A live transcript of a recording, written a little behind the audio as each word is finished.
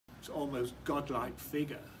almost godlike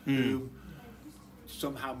figure who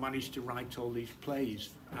somehow managed to write all these plays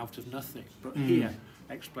out of nothing. But here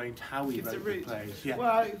explained how he wrote the plays. Yeah.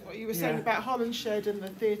 Well, what you were saying about Holinshed and the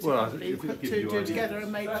theatre company, put two and two together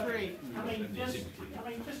and made three. I mean,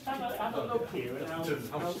 just have a look here, and I'll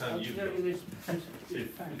show you this.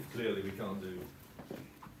 Clearly, we can't do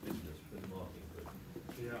business with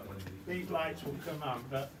marketing. These lights will come on,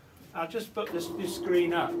 but I'll just put this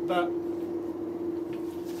screen up. But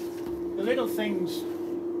the little things.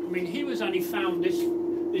 I mean, he was only found this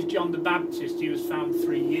John the Baptist. He was found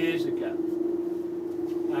 3 years ago.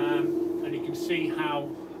 And you can see how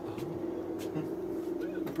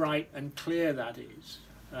bright and clear that is.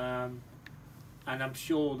 And I'm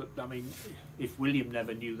sure that, I mean, if William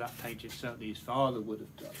never knew that painting, certainly his father would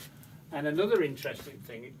have done. And another interesting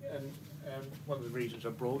thing, and one of the reasons I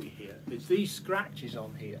brought you here, is these scratches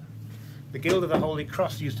on here. The Guild of the Holy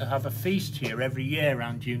Cross used to have a feast here every year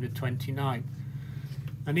around June the 29th.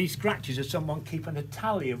 And these scratches are someone keeping a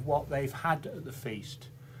tally of what they've had at the feast.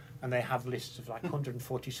 And they have lists of like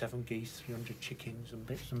 147 geese, 300 chickens and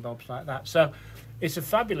bits and bobs like that. So it's a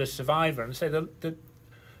fabulous survivor. And so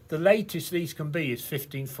the latest these can be is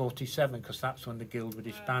 1547, because that's when the guild were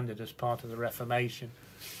disbanded as part of the Reformation.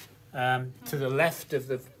 To the left of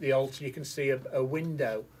the altar you can see a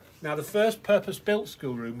window. Now the first purpose-built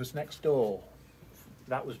schoolroom was next door.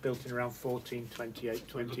 That was built in around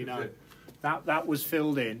 1428-29. That was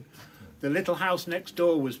filled in. The little house next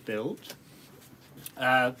door was built.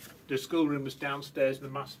 The schoolroom was downstairs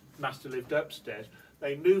and the master lived upstairs.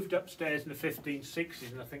 They moved upstairs in the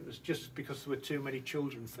 1560s, and I think it was just because there were too many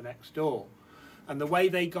children for next door. And the way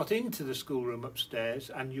they got into the schoolroom upstairs,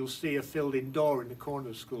 and you'll see a filled-in door in the corner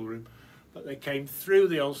of the schoolroom, but they came through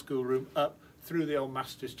the old schoolroom, up through the old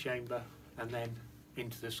master's chamber, and then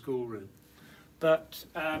into the schoolroom. But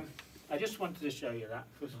I just wanted to show you that.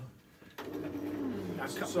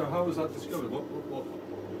 So how was that discovered?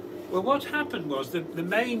 Well, what happened was the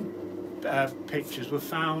main pictures were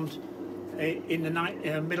found in the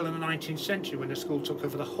middle of the 19th century when the school took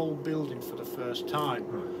over the whole building for the first time.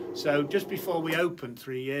 Right. So just before we opened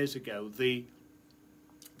 3 years ago, they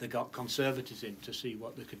got conservators in to see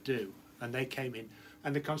what they could do, and they came in,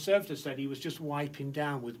 and the conservator said he was just wiping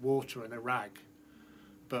down with water and a rag.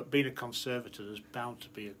 But being a conservator, there's bound to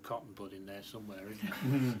be a cotton bud in there somewhere,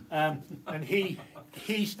 isn't there? And he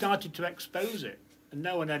started to expose it, and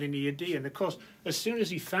no one had any idea. And of course, as soon as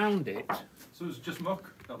he found it, so it was just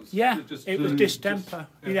muck. That was it was distemper.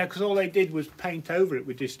 Because all they did was paint over it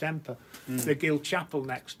with distemper. The Guild Chapel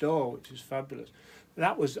next door, which is fabulous,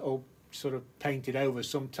 that was all sort of painted over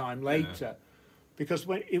some time later, because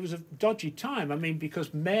when it was a dodgy time. I mean, because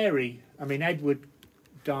Edward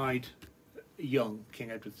died young.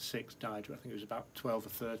 King Edward VI died, I think it was about 12 or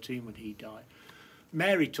 13 when he died.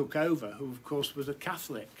 Mary took over, who of course was a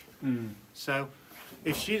Catholic. So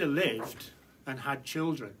if she'd have lived and had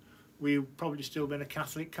children, we'd probably still been a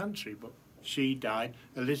Catholic country, but she died.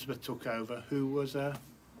 Elizabeth took over, who was a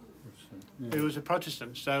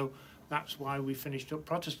Protestant. So that's why we finished up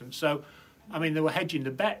Protestant. So I mean, they were hedging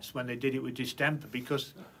the bets when they did it with distemper,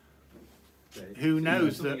 because who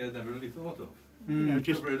knows that I never really thought of.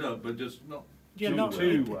 Just cover it up, but just not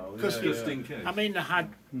too well. Because just in case. I mean, they had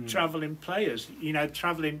travelling players,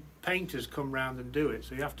 travelling painters come round and do it,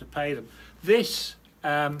 so you have to pay them. This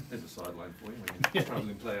there's a sideline for you when you're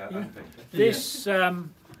travelling player and painter. This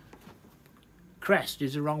crest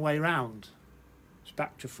is the wrong way round. It's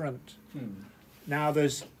back to front. Now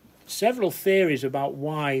there's several theories about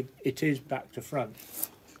why it is back to front.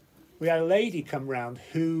 We had a lady come round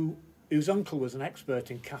whose uncle was an expert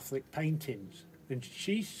in Catholic paintings, and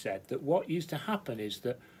she said that what used to happen is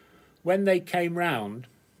that when they came round,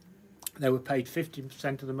 they were paid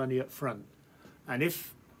 50% of the money up front, and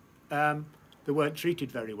if they weren't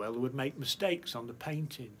treated very well, they would make mistakes on the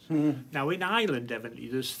paintings. Now in Ireland, evidently,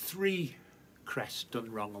 there's 3 crests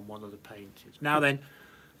done wrong on one of the paintings. Now then,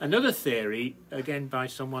 another theory, again by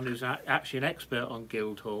someone who's actually an expert on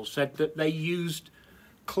Guildhall, said that they used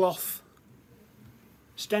cloth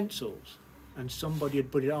stencils and somebody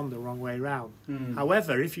had put it on the wrong way round.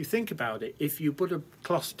 However, if you think about it, if you put a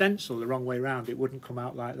cloth stencil the wrong way round, it wouldn't come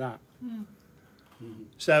out like that.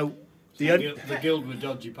 So the guild were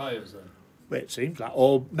dodgy payers then? Well, it seems like,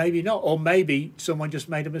 or maybe not, or maybe someone just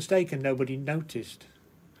made a mistake and nobody noticed.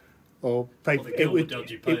 Or the guild were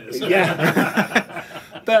dodgy payers.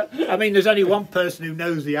 But I mean, there's only one person who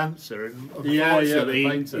knows the answer, and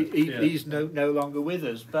unfortunately, he's no longer with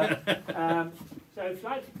us. But so if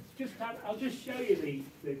I'll just show you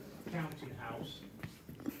the counting house.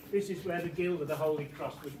 This is where the Guild of the Holy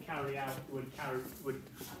Cross would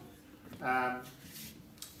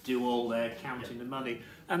do all their counting the money.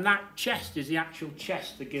 And that chest is the actual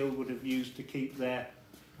chest the guild would have used to keep their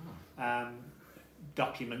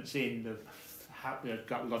documents in. They've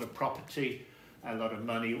got a lot of property, a lot of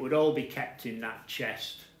money. It would all be kept in that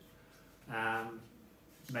chest,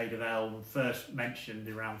 made of elm, first mentioned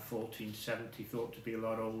around 1470, thought to be a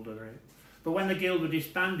lot older. But when the guild were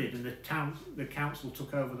disbanded and the council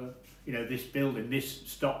took over this building, this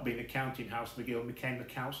stopped being the counting house of the guild and became the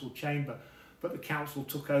council chamber. But the council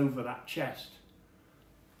took over that chest.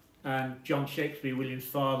 And John Shakespeare, William's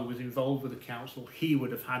father, was involved with the council. He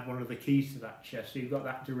would have had one of the keys to that chest. So you've got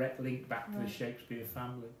that direct link back to the Shakespeare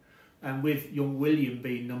family. And with young William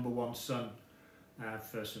being #1 son,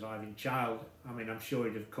 first surviving child, I mean, I'm sure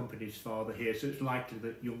he'd have accompanied his father here. So it's likely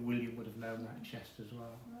that young William would have known that chest as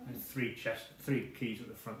well. And three keys at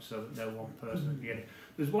the front so that no one person would get it.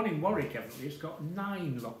 There's one in Warwick, evidently. It's got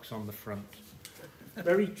 9 locks on the front.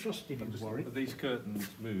 Very trusted in Warwick. These curtains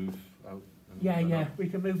move out? Yeah, we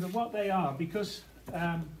can move them. What they are, because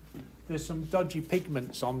there's some dodgy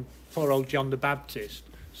pigments on poor old John the Baptist,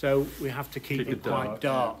 so we have to keep it quite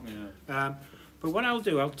dark. Yeah. But what I'll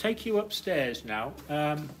do, I'll take you upstairs now.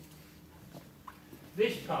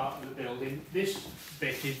 This part of the building, this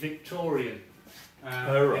bit is Victorian.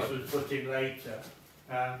 This was put in later.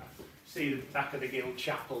 See the back of the Guild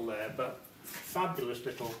Chapel there, but fabulous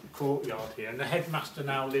little courtyard here. And the headmaster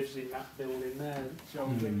now lives in that building there.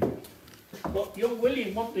 But young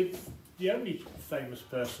William wasn't the only famous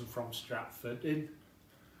person from Stratford.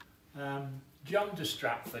 John de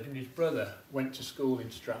Stratford and his brother went to school in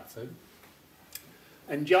Stratford.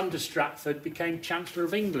 And John de Stratford became Chancellor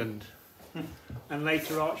of England and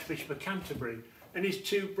later Archbishop of Canterbury. And his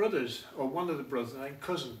 2 brothers, or one of the brothers, and then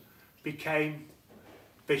cousin, became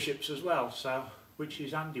bishops as well. So, which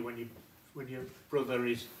is handy when your brother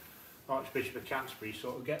is Archbishop of Canterbury, you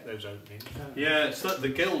sort of get those openings. Yeah, it's like the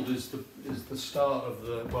guild is the start of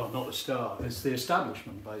the, well, not the start. It's the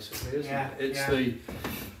establishment basically, isn't it?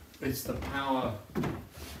 It's the power,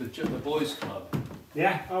 the boys' club.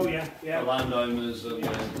 Yeah. Oh yeah. The landowners and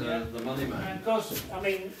the money man. And of course, I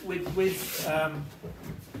mean, with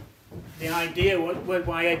the idea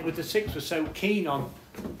why Edward VI was so keen on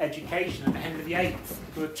education and Henry VIII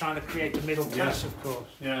were trying to create a middle class, of course.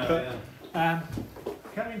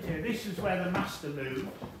 Coming here, this is where the master moved,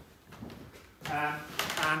 but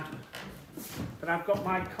I've got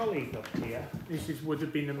my colleague up here. This would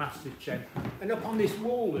have been the master's chamber, and up on this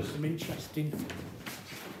wall there's some interesting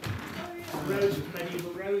roses,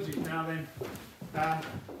 medieval roses. Now then,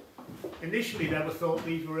 initially they were thought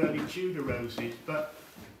these were early Tudor roses, but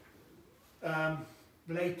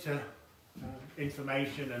later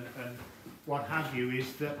information and what have you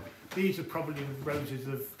is that these are probably the roses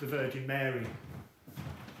of the Virgin Mary.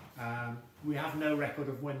 We have no record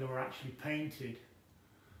of when they were actually painted,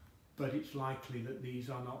 but it's likely that these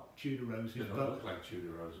are not Tudor roses. They don't look like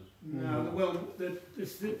Tudor roses. No, well,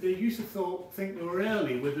 they used to think they were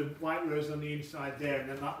early with the white rose on the inside there, and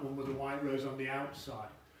then that one with the white rose on the outside.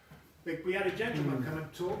 We had a gentleman come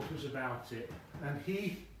and talk to us about it, and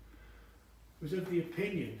he was of the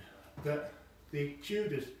opinion that the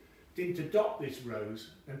Tudors didn't adopt this rose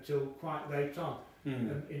until quite late on,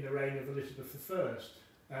 in the reign of Elizabeth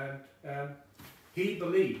I. And he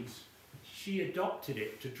believes she adopted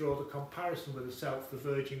it to draw the comparison with herself, the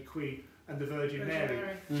Virgin Queen and the Virgin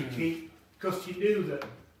Mary, to keep, because she knew that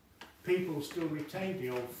people still retained the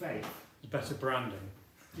old faith. Better branding.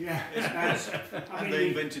 Yeah. I mean, they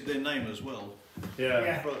invented their name as well.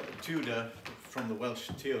 Yeah. Tudor, from the Welsh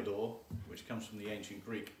Theodore, which comes from the ancient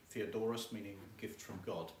Greek Theodorus, meaning gift from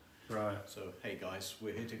God. Right. So, hey guys,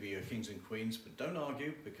 we're here to be your kings and queens, but don't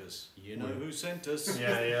argue because you know who sent us.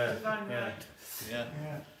 Yeah.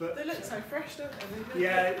 But they look so fresh, don't they?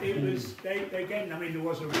 it was. They again. I mean, there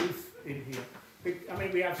was a roof in here. I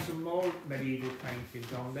mean, we have some more medieval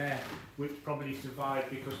paintings on there, which probably survived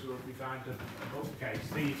because they were behind a bookcase.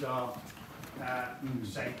 These are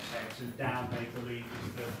Saint Heads, and down they believe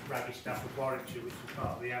is the Raggy Staff of Warwickshire, which is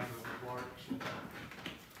part of the Admiral of Warwickshire.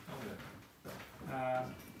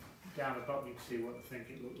 Down the bottom you can see what I think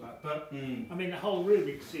it looked like. But I mean, the whole room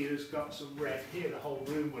you can see there's got some red here. The whole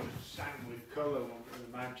room was sang with colour, one would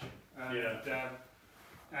imagine.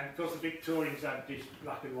 And of course the Victorians had this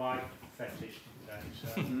black and white fetish,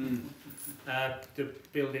 didn't they? So the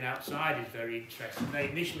building outside is very interesting. They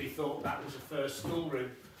initially thought that was the first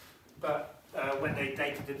schoolroom, but when they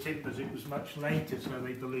dated the timbers it was much later, so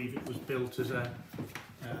they believe it was built as a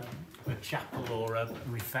chapel or a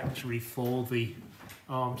refectory for the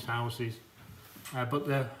almshouses.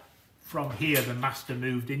 But from here the master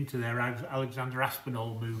moved into there. Alexander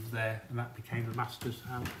Aspinall moved there, and that became the master's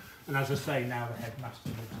house. And as I say, now the headmaster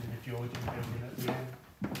lives in a Georgian building at the end.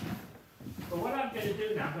 But what I'm going to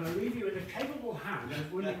do now, I'm going to leave you in the capable hand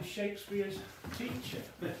of William Shakespeare's teacher.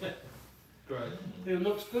 Great. Who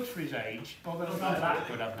looks good for his age, although not that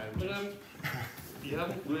good, I've noticed. You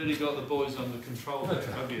haven't really got the boys under control there,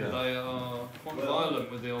 have you? They are quite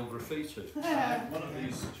violent with the old graffiti. One of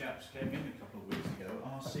these chaps came in a couple of weeks ago,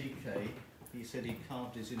 RCK. He said he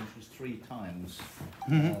carved his initials 3 times.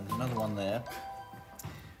 There's another one there.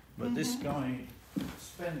 But this guy,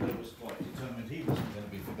 Spender, was quite determined he wasn't going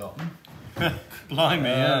to be forgotten. Blimey,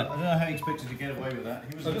 I don't know how he expected to get away with that.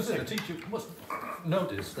 He was I was going to say, the teacher must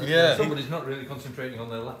notice that Yeah. somebody's not really concentrating on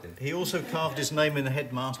their Latin. He also carved his name in the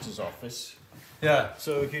headmaster's office. Yeah.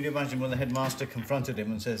 So can you imagine when the headmaster confronted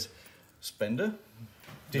him and says, Spender,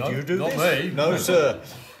 did you do not this? me. No, sir.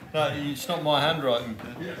 No, it's not my handwriting.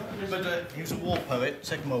 But he was a war poet,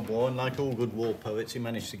 Second World War, and like all good war poets, he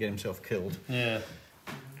managed to get himself killed. Yeah.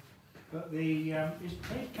 But his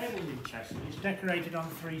cable's interesting. It's decorated on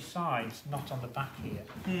 3 sides, not on the back here.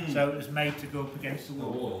 So it was made to go up against the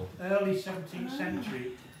wall. Early 17th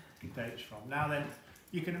century it dates from. Now then,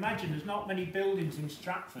 you can imagine there's not many buildings in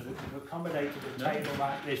Stratford that have accommodated a table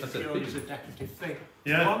like this purely as a decorative thing.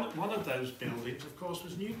 Yeah. One of those buildings, of course,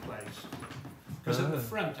 was New Place. Because at the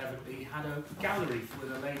front, evidently, had a gallery where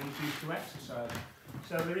the ladies used to exercise.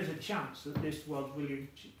 So there is a chance that this was William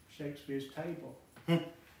Shakespeare's table.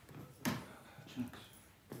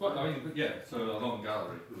 Well, I mean, yeah, so a long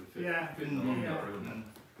gallery would fit, fit in a long gallery, wouldn't it?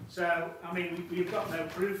 So, I mean, we've got no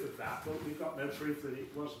proof of that, but we've got no proof that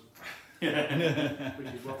it wasn't.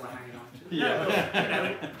 Which is what we're hanging on to. Yeah. No,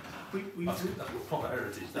 but, That's proper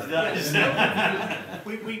heritage, that I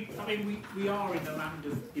mean, we are in the land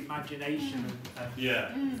of imagination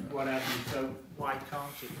and whatever, so why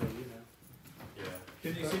can't it be, you know? Yeah.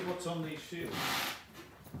 Can you see what's on these shields?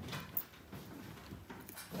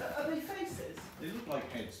 Are they faces? They look like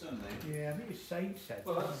heads, don't they? Yeah, I think it's saints' heads.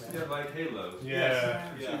 Well, that's like halos. Yeah.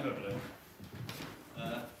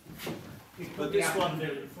 But this one,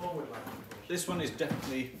 this one is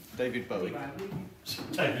definitely David Bowie,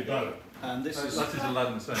 David Bowie. and this is That is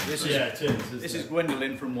Aladdin saying. this is Yeah, it is. this is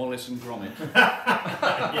Gwendolyn from Wallace and Gromit.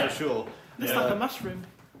 Yeah, sure. Looks like a mushroom.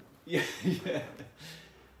 Yeah, yeah.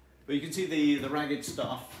 But you can see the ragged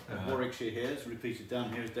stuff of Warwickshire here. It's repeated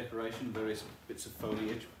down here as decoration, various bits of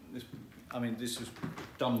foliage. This was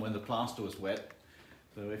done when the plaster was wet.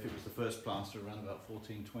 So if it was the first plaster around about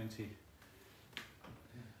 1420.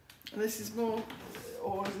 And this is more,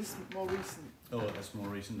 or is this more recent? Oh, that's more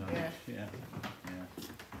recent, I think. Yeah.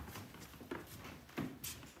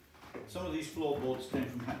 Some of these floorboards came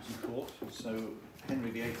from Hampton Court, so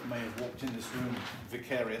Henry VIII may have walked in this room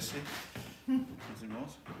vicariously, as it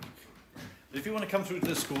was. But if you want to come through to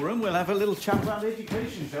the schoolroom, we'll have a little chat about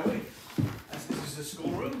education, shall we? As this is the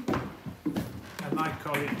schoolroom. And my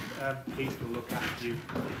colleague Keith will look after you in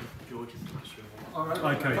the Georgian classroom. All right.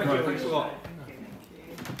 Okay, Thank great. you. Thanks a lot.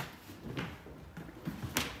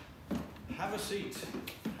 Have a seat.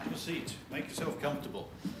 Have a seat. Make yourself comfortable.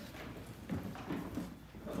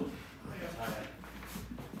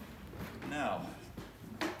 Now,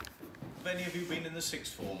 have any of you been in the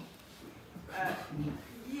sixth form?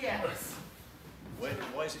 Yes.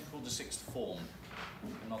 Why is it called the sixth form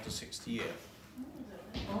and not the sixth year?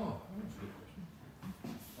 Oh,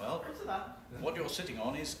 Well, What's that? what you're sitting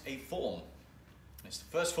on is a form. It's the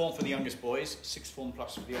first form for the youngest boys, sixth form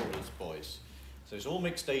plus for the oldest boys. So it's all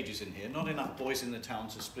mixed ages in here, not enough boys in the town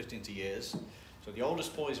to split into years. So the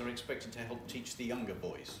oldest boys are expected to help teach the younger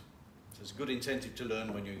boys. So it's a good incentive to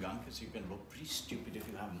learn when you're young, because you're going to look pretty stupid if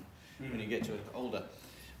you haven't when you get to older.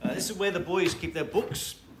 This is where the boys keep their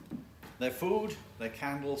books, their food, their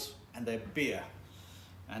candles, and their beer.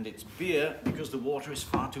 And it's beer because the water is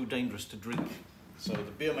far too dangerous to drink. So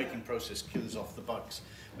the beer making process kills off the bugs.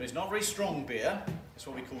 But it's not very strong beer. It's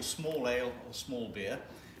what we call small ale or small beer.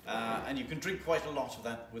 And you can drink quite a lot of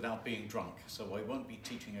that without being drunk. So I won't be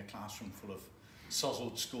teaching a classroom full of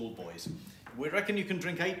sozzled schoolboys. We reckon you can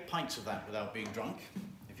drink 8 pints of that without being drunk.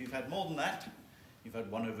 If you've had more than that, you've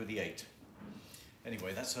had 1 over the 8.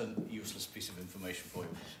 Anyway, that's a useless piece of information for you.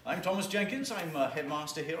 I'm Thomas Jenkins. I'm a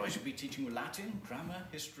headmaster here. I should be teaching you Latin, grammar,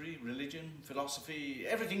 history, religion, philosophy,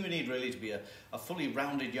 everything you need really to be a fully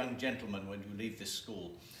rounded young gentleman when you leave this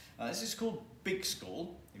school. This is called Big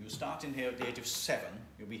School. You start in here at the age of 7.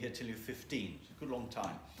 You'll be here till you're 15. It's a good long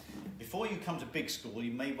time. Before you come to Big School,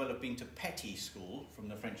 you may well have been to Petit School, from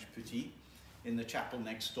the French petit, in the chapel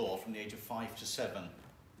next door from the age of 5 to 7,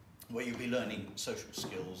 where you'll be learning social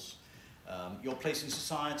skills, your place in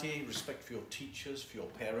society, respect for your teachers, for your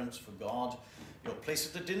parents, for God, your place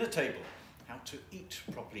at the dinner table, how to eat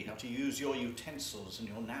properly, how to use your utensils and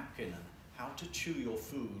your napkin, and how to chew your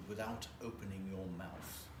food without opening your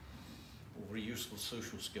mouth. All very useful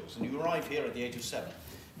social skills. And you arrive here at the age of 7.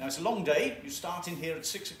 Now it's a long day. You start in here at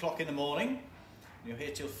 6 o'clock in the morning, and you're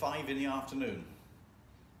here till 5 in the afternoon.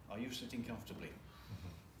 Are you sitting comfortably?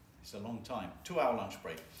 It's a long time. 2-hour lunch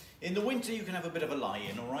break. In the winter you can have a bit of a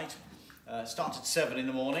lie-in, all right? Start at 7 in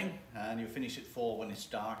the morning and you finish at 4 when it's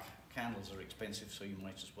dark. Candles are expensive, so you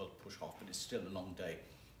might as well push off, but it's still a long day.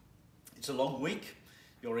 It's a long week.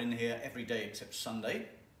 You're in here every day except Sunday.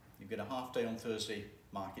 You get a half day on Thursday,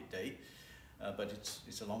 market day, but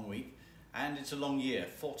it's a long week. And it's a long year,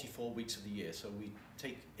 44 weeks of the year, so we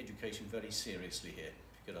take education very seriously here.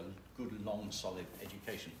 You get a good, long, solid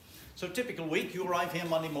education. So typical week, you arrive here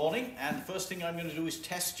Monday morning, and the first thing I'm going to do is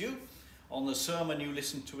test you on the sermon you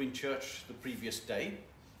listened to in church the previous day.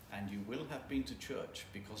 And you will have been to church,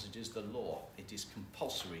 because it is the law. It is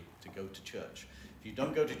compulsory to go to church. If you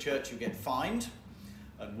don't go to church, you get fined.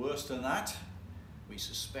 And worse than that, we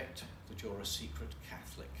suspect that you're a secret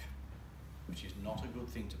Catholic, which is not a good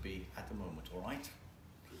thing to be at the moment, all right?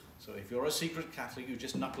 So if you're a secret Catholic, you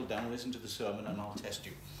just knuckle down, listen to the sermon, and I'll test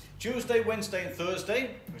you. Tuesday, Wednesday, and Thursday,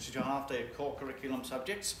 which is your half day of core curriculum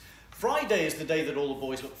subjects. Friday is the day that all the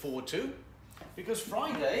boys look forward to, because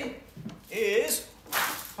Friday is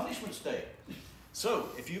Punishments Day. So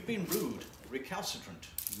if you've been rude, recalcitrant,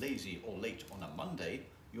 lazy, or late on a Monday,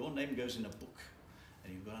 your name goes in a book.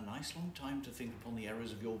 And you've got a nice long time to think upon the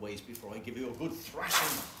errors of your ways before I give you a good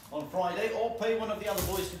thrashing on Friday, or pay one of the other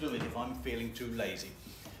boys to do it if I'm feeling too lazy.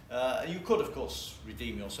 You could, of course,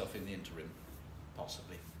 redeem yourself in the interim,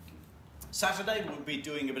 possibly. Saturday, we'll be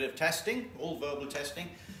doing a bit of testing, all verbal testing,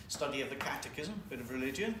 study of the catechism, a bit of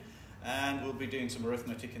religion, and we'll be doing some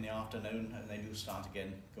arithmetic in the afternoon, and then you'll start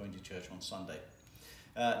again going to church on Sunday.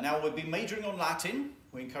 Now, we'll be majoring on Latin.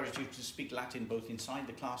 We encourage you to speak Latin both inside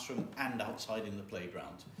the classroom and outside in the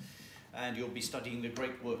playground. And you'll be studying the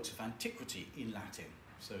great works of antiquity in Latin.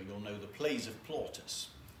 So you'll know the plays of Plautus.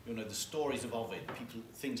 You'll know the stories of Ovid,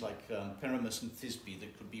 things like Pyramus and Thisbe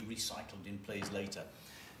that could be recycled in plays later.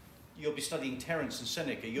 You'll be studying Terence and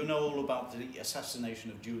Seneca. You'll know all about the assassination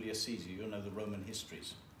of Julius Caesar. You'll know the Roman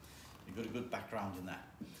histories. You've got a good background in that.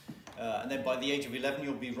 And then by the age of 11,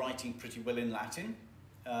 you'll be writing pretty well in Latin.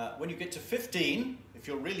 When you get to 15, if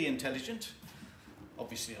you're really intelligent,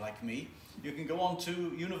 obviously like me, you can go on to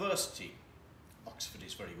university. Oxford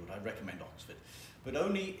is very good. I recommend Oxford. But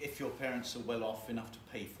only if your parents are well off enough to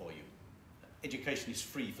pay for you. Education is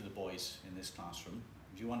free for the boys in this classroom.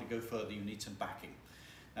 If you want to go further, you need some backing.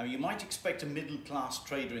 Now, you might expect a middle-class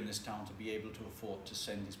trader in this town to be able to afford to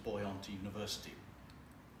send his boy on to university.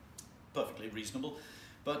 Perfectly reasonable.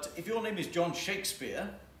 But if your name is John Shakespeare,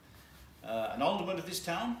 an alderman of this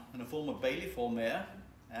town and a former bailiff or mayor,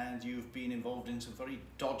 and you've been involved in some very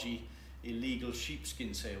dodgy, illegal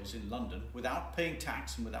sheepskin sales in London without paying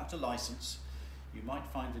tax and without a license, you might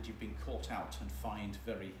find that you've been caught out and fined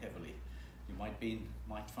very heavily. You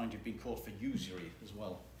might find you've been caught for usury as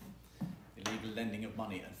well. Illegal lending of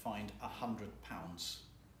money, and fined £100. £100.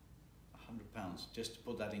 Just to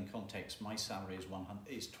put that in context, my salary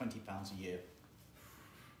is £20 a year.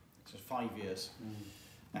 So 5 years.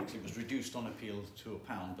 Actually, it was reduced on appeal to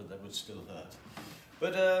 £1, but that would still hurt.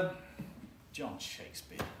 But John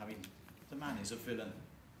Shakespeare, I mean, the man is a villain.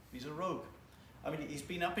 He's a rogue. I mean, he's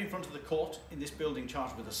been up in front of the court in this building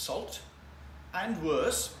charged with assault, and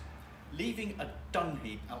worse, leaving a dung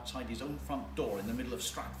heap outside his own front door in the middle of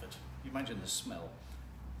Stratford. You imagine the smell.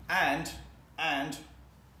 And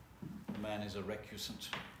the man is a recusant.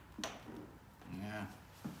 Yeah.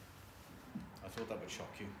 I thought that would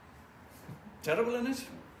shock you. Terrible, isn't it?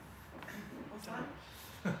 What's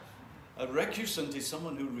that? A recusant is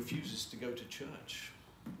someone who refuses to go to church.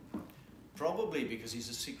 Probably because he's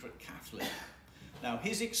a secret Catholic. Now,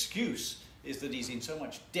 his excuse is that he's in so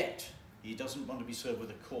much debt, he doesn't want to be served with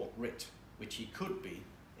a court writ, which he could be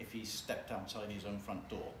if he stepped outside his own front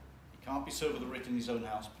door. He can't be served with a writ in his own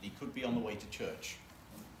house, but he could be on the way to church.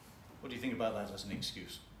 What do you think about that as an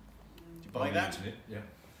excuse? Do you buy that? Yeah.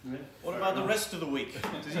 What about the rest of the week?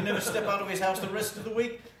 Does he never step out of his house the rest of the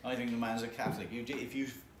week? I think the man's a Catholic. If you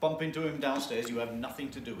bump into him downstairs, you have nothing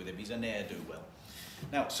to do with him. He's a ne'er-do-well.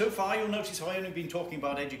 Now, so far you'll notice I've only been talking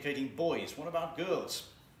about educating boys. What about girls?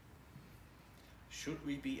 Should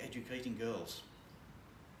we be educating girls?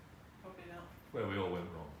 Probably not. Where we all went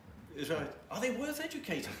wrong. Is right. Are they worth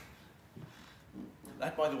educating?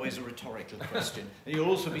 That, by the way, is a rhetorical question. And you'll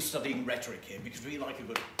also be studying rhetoric here, because we like a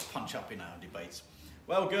good punch-up in our debates.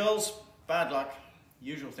 Well, girls, bad luck.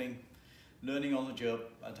 Usual thing. Learning on the job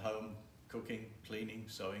at home, cooking, cleaning,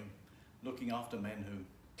 sewing, looking after men who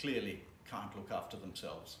clearly can't look after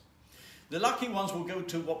themselves. The lucky ones will go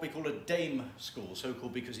to what we call a dame school,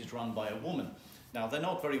 so-called because it's run by a woman. Now, they're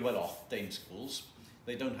not very well off, dame schools.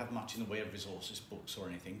 They don't have much in the way of resources, books or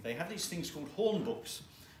anything. They have these things called horn books.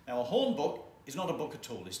 Now, a horn book is not a book at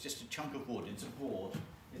all. It's just a chunk of wood. It's a board.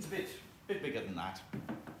 It's a bit bigger than that.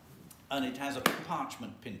 And it has a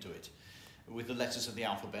parchment pin to it with the letters of the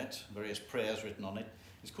alphabet, various prayers written on it.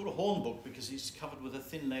 It's called a horn book because it's covered with a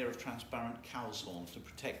thin layer of transparent cow's horns to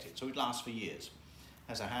protect it. So it lasts for years.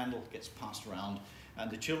 Has a handle, gets passed around,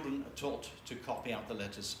 and the children are taught to copy out the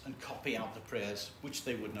letters and copy out the prayers, which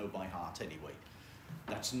they would know by heart anyway.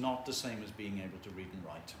 That's not the same as being able to read and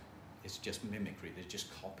write. It's just mimicry, they're just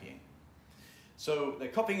copying. So they're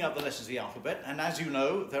copying out the letters of the alphabet, and as you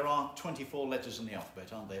know, there are 24 letters in the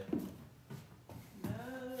alphabet, aren't there? No.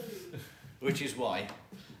 Which is why.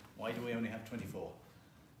 Why do we only have 24?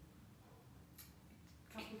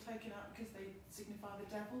 Couple taken out because they signify the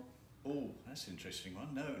devil. Oh, that's an interesting one.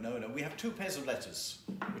 No. We have 2 pairs of letters,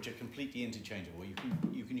 which are completely interchangeable.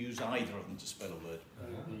 You can use either of them to spell a word.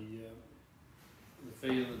 The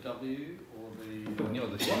V and the W, or the...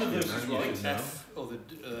 one of those is right. F, or the...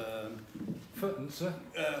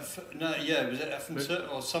 no, yeah, was it F and C?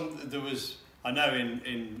 Or some... There was... I know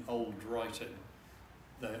in old writing,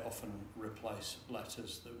 they often replace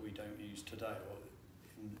letters that we don't use today. Or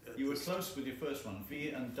you were close with your first one, V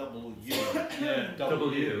and double U. Yeah,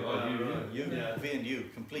 W. U. Yeah. V and U,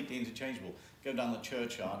 completely interchangeable. Go down the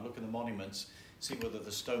churchyard, look at the monuments, see whether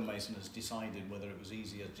the stonemason has decided whether it was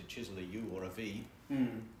easier to chisel a U or a V.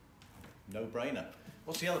 No brainer.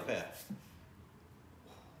 What's the other pair?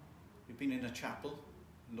 You've been in a chapel,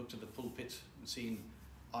 looked at the pulpit and seen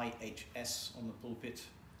IHS on the pulpit.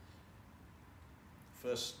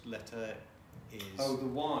 First letter is... Oh, the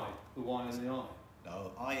Y and the I.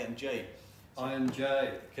 No, I and J. I and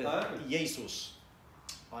J. Jesus.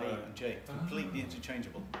 I and J. Completely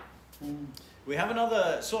interchangeable. We have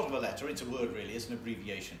another sort of a letter. It's a word really. It's an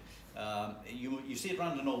abbreviation. You see it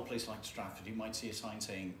around an old place like Stratford. You might see a sign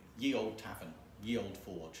saying Ye Old Tavern, Ye Old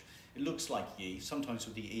Forge. It looks like ye, sometimes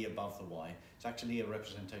with the E above the Y. It's actually a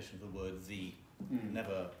representation of the word the,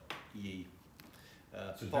 never ye.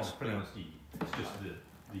 So it's not pronounced E. It's just the.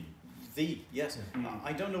 The, yes.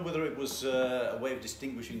 I don't know whether it was a way of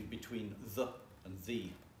distinguishing between the and the.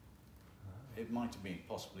 It might have been,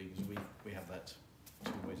 possibly, because we have that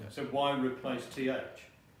too. So Y replaced TH?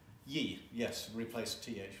 Ye, yes, replace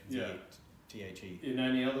TH with THE. In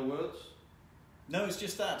any other words? No, it's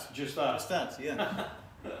just that. Just that? Just that, yeah.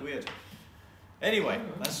 Weird. Anyway,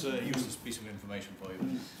 that's a useless piece of information for you.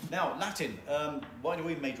 Now, Latin. Why do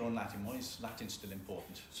we major on Latin? Why is Latin still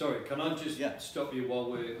important? Sorry, can I just stop you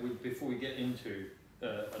while before we get into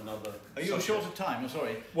another? Are you short of time? I'm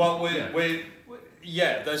sorry. Well,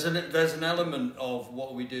 there's an element of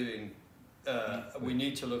what we're doing. We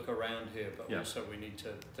need to look around here, but also we need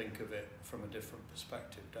to think of it from a different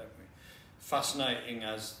perspective, don't we? Fascinating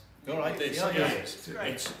as this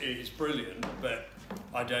is. It's brilliant, but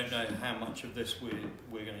I don't know how much of this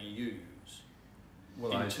we're going to use.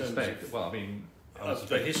 Well, I suspect. Well, I mean, of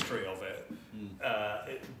the history of it,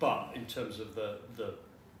 but in terms of the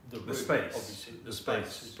route, space, obviously the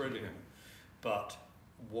space is brilliant. But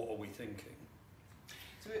what are we thinking?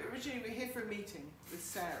 So originally we're here for a meeting with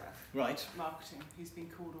Sarah, right? Marketing, who's been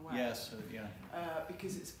called away. Yes,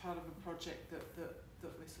 because it's part of a project that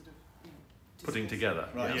we're sort of putting together.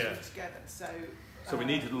 Right. Yeah. Together. So we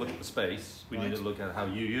need to look at the space. We need to look at how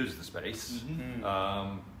you use the space.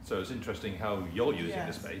 So it's interesting how you're using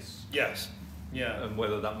the space. Yes. Yeah. And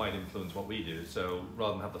whether that might influence what we do. So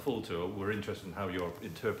rather than have the full tour, we're interested in how you're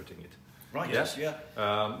interpreting it. Right. Yes. Yeah.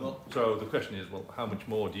 So the question is, well, how much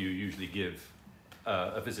more do you usually give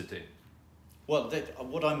a visit in? Well,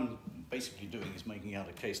 what I'm basically doing is making out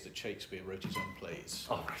a case that Shakespeare wrote his own plays.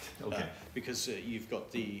 Oh, right. Okay. Because you've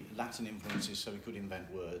got the Latin influences, so he could invent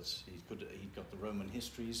words. He'd got the Roman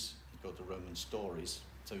histories. He'd got the Roman stories.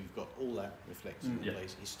 So you've got all that reflected in the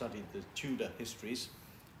plays. He studied the Tudor histories,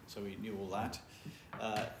 so he knew all that.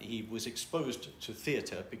 He was exposed to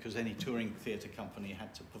theatre because any touring theatre company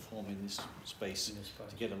had to perform in this space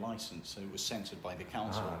to get a licence, so it was censored by the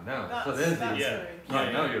council. Now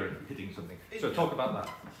you're hitting something. So talk about that.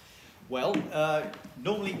 Well,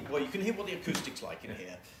 normally, you can hear what the acoustic's like in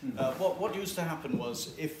here. What used to happen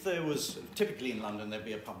was, if there was, typically in London, there'd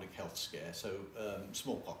be a public health scare, so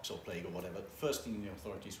smallpox or plague or whatever, the first thing the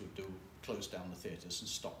authorities would do, close down the theatres and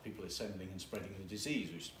stop people assembling and spreading the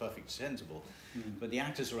disease, which is perfectly sensible. But the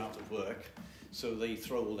actors are out of work, so they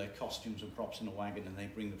throw all their costumes and props in a wagon and they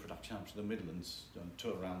bring the production up to the Midlands and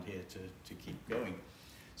tour around here to keep going.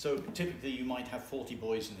 So typically you might have 40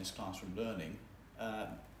 boys in this classroom learning.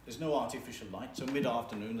 There's no artificial light, so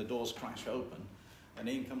mid-afternoon the doors crash open, and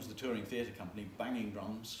in comes the touring theatre company, banging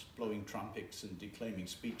drums, blowing trumpets and declaiming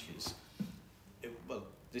speeches. Well,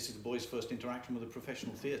 this is the boys' first interaction with a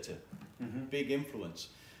professional theatre. Big influence.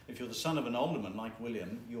 If you're the son of an alderman like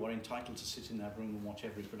William, you are entitled to sit in that room and watch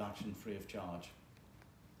every production free of charge.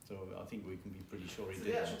 So I think we can be pretty sure he did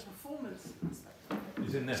the that. actual performance aspect.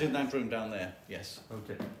 He's in there. It's in that room down there, yes.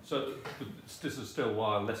 Okay. So this is still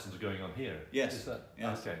while lessons are going on here? Yes. Is that?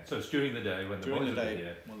 Yes. Okay. So it's during the day when During the boys the are day,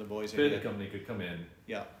 here. when the boys are Theatre here. company could come in.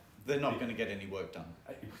 Yeah, they're not going to get any work done.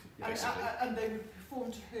 Basically. And they would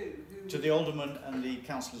perform to who? To the aldermen and the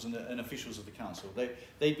councillors and officials of the council.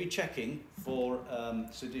 They'd be checking for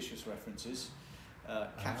seditious references,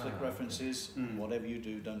 Catholic references. Whatever you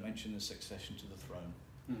do, don't mention the succession to the throne.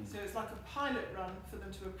 So it's like a pilot run for them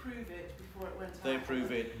to approve it before it went out. They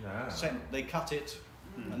approve it, they cut it,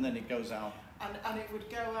 and then it goes out. And it would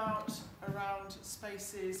go out around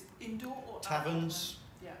spaces indoor or Taverns,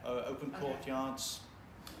 open Okay. courtyards.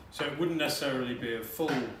 So it wouldn't necessarily be a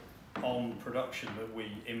full-on production that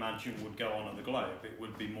we imagine would go on at the Globe. It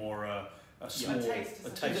would be more a small, a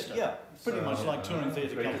taster. Yeah, pretty much like touring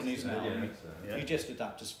theatre companies now. Yeah. You just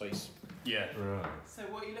adapt to space. Yeah. Right. So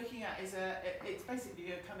what you're looking at is it's basically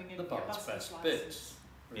you're coming in The with your Bard's busker's best license. bits.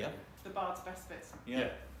 Yeah. The Bard's best bits, Yeah.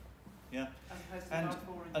 as opposed to And- the Bard's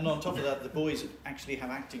boring. And on top of that, the boys actually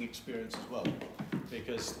have acting experience as well,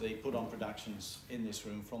 because they put on productions in this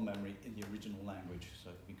room from memory in the original language,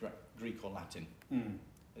 so it could be Greek or Latin.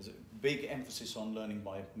 There's a big emphasis on learning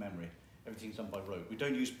by memory. Everything's done by rote. We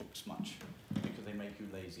don't use books much because they make you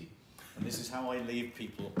lazy. And this is how I leave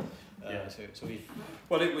people.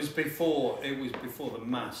 Well, it was before the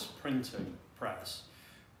mass printing press.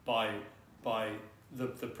 By the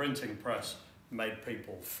printing press made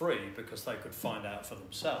people free because they could find out for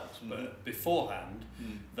themselves. But beforehand,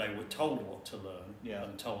 they were told what to learn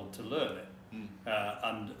and told to learn it.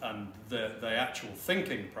 And the actual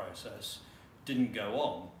thinking process didn't go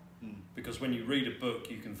on because when you read a book,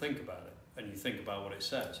 you can think about it and you think about what it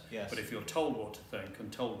says. Yes. But if you're told what to think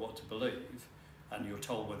and told what to believe, and you're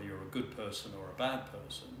told whether you're a good person or a bad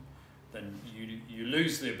person, then you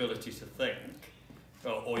lose the ability to think,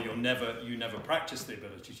 or you never practice the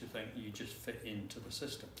ability to think. You just fit into the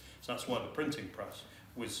system. So that's why the printing press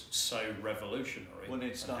was so revolutionary. When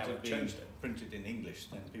it started being changed it. printed in English,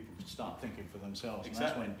 then people could start thinking for themselves.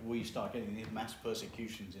 Exactly. And that's when we start getting these mass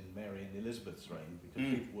persecutions in Mary and Elizabeth's reign, because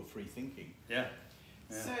people were free thinking. Yeah.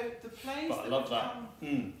 So the plays But I that love would that.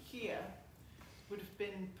 come here would have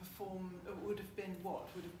been performed. Would have been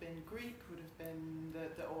what? Would have been Greek. Would have been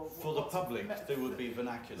For the public, they would be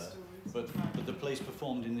vernacular, but the plays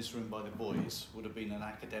performed in this room by the boys would have been an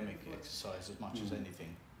academic exercise as much as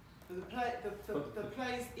anything. The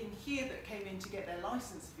plays in here that came in to get their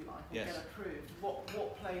license, if you like, or Yes. get approved.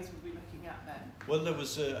 What plays would we be looking at then? Well, there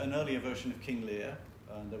was an earlier version of King Lear,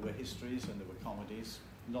 and there were histories and there were comedies.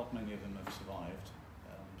 Not many of them have survived.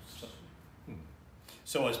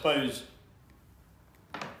 So I suppose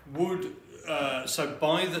so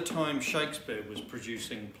by the time Shakespeare was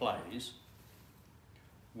producing plays,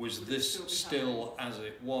 was this still as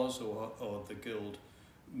it was, or the Guild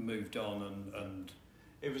moved on and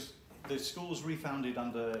It was the school's refounded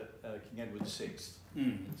under King Edward VI,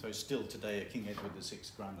 so it's still today a King Edward VI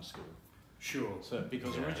grammar school. Sure. So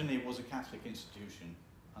because originally it was a Catholic institution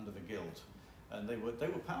under the Guild, and they were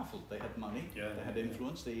powerful. They had money, they had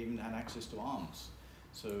influence, they even had access to arms.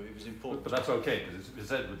 So it was important. But that's okay because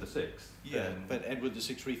it's Edward VI. Yeah, but Edward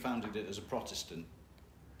VI refounded it as a Protestant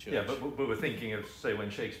church. Yeah, but we're thinking of, say, when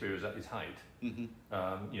Shakespeare was at his height, the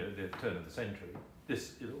turn of the century,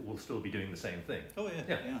 this will still be doing the same thing. Oh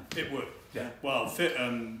yeah. It would. Yeah. Well,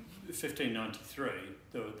 1593,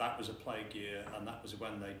 that was a plague year, and that was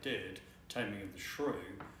when they did Taming of the Shrew,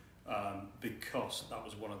 because that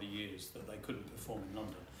was one of the years that they couldn't perform in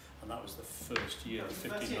London, and that was the first year of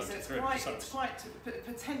 1593. So it's quite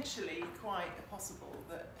potentially quite possible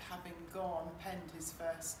that having gone penned his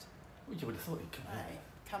first You would have thought he'd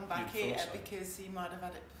come back You'd here thought so. because he might have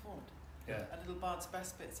had it performed. Yeah. A little Bard's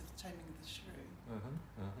best bits of the Taming of the Shrew.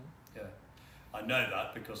 Yeah. I know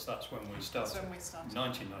that because that's when we started. That's when we started.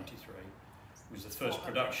 1993 was the first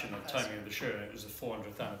production of Taming of the Shrew, and it was the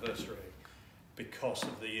 400th anniversary. Because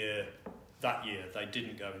of that year they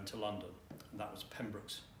didn't go into London, and that was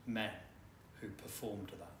Pembroke's men who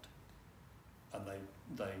performed that, and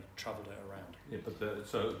they travelled it around. Yeah,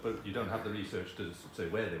 but you don't have the research to say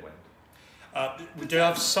where they went. We do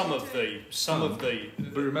have some of the.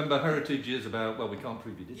 But remember, heritage is about, well, we can't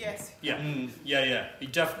prove he did. Yes. Yeah.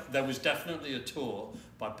 There was definitely a tour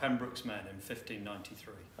by Pembroke's men in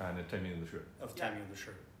 1593 And Taming of the Shrew. of Taming of the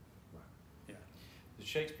Shrew. The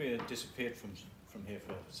Shakespeare disappeared from here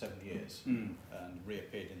for 7 years and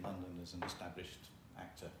reappeared in London as an established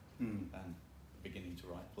actor and beginning to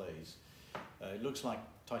write plays. It looks like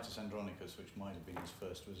Titus Andronicus, which might have been his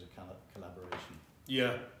first, was a collaboration.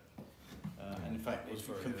 Yeah. And in fact,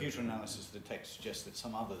 computer analysis of the text suggests that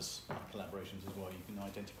some others are collaborations as well. You can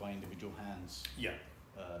identify individual hands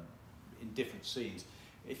in different scenes.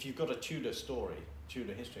 If you've got a Tudor story,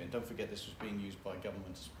 Tudor history, and don't forget this was being used by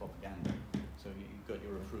government as propaganda, so you've got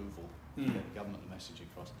your approval to get the government the message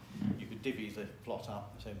across. You could divvy the plot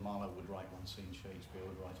up, say Marlowe would write one scene, Shakespeare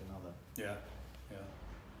would write another. Yeah.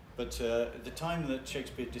 But at the time that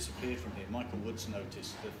Shakespeare disappeared from here, Michael Woods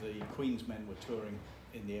noticed that the Queen's men were touring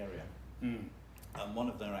in the area. And one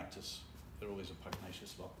of their actors, they're always a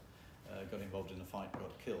pugnacious lot, got involved in a fight,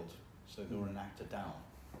 got killed. So they were an actor down.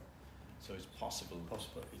 So it's possible that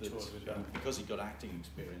because he got acting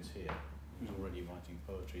experience here, he was already writing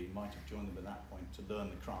poetry, he might have joined them at that point to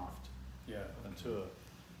learn the craft and tour.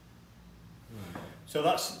 So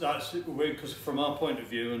that's weird, because from our point of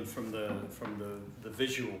view and from the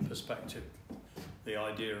visual perspective, the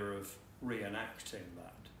idea of reenacting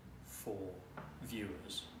that for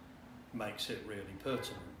viewers makes it really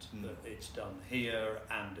pertinent that it's done here,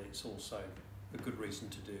 and it's also a good reason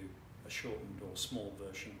to do a shortened or small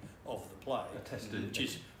version of the play,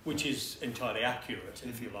 which is entirely accurate,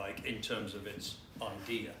 if you like, in terms of its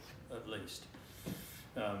idea, at least,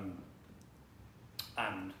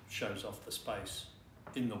 and shows off the space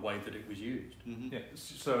in the way that it was used. Yeah.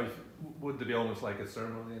 So would there be almost like a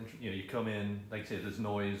ceremony? You know, you come in, like I say, there's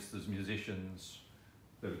noise, there's musicians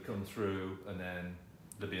that would come through, and then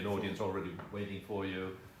there'd be an audience already waiting for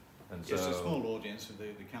you. And so yes, a small audience of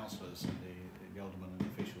the councillors and the aldermen and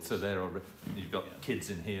officials. So they're already, you've got kids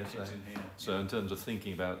in here. So in terms of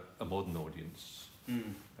thinking about a modern audience,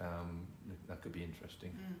 that could be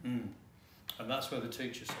interesting. And that's where the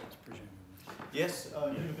teacher sits, presumably. Yes,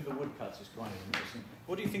 you look at the woodcuts, it's quite interesting.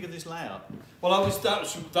 What do you think of this layout? Well,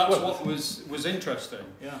 that's what was interesting.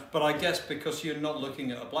 Yeah. But I guess because you're not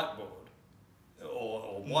looking at a blackboard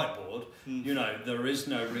or whiteboard, you know, there is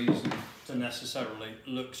no reason to necessarily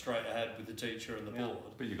look straight ahead with the teacher and the board.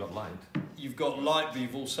 But you've got light. You've got light, but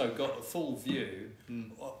you've also got a full view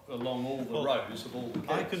along all the rows of all the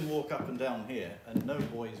kids. I can walk up and down here, and no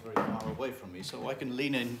boy is very far away from me, so I can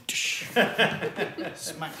lean in,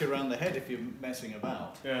 smack you around the head if you're messing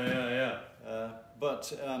about.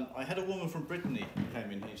 But I had a woman from Brittany who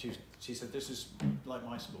came in here. She said, this is like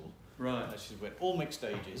my school. Right. She said, we're all mixed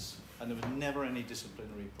ages, and there was never any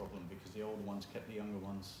disciplinary problem because the older ones kept the younger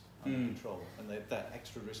ones under control, and they had that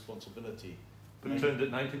extra responsibility. But turned at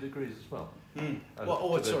 90 degrees as well.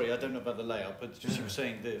 Well, sorry, I don't know about the layout, but she was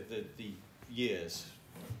saying the years,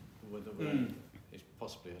 whether it's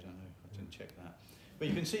possibly, I don't know, I didn't check that. But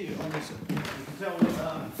you can see on this, you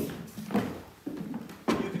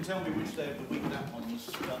can tell me which day of the week that one was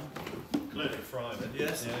done. Clearly Friday.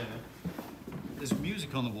 Yes. There's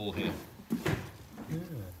music on the wall here,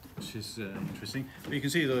 which is interesting. But you can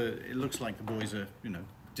see it looks like the boys are, you know,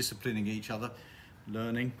 disciplining each other,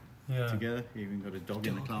 learning together. You even got a dog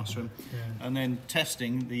in the classroom. And then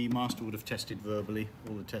testing, the master would have tested verbally.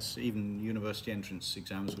 All the tests, even university entrance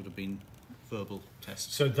exams would have been verbal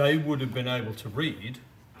tests. So they would have been able to read,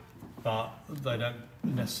 but they don't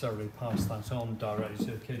necessarily pass that on directly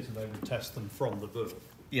to the kids, and they would test them from the book.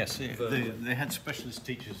 Yes, they had specialist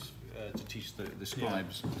teachers to teach the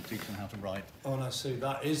scribes, to teach them how to write. Oh, and I see,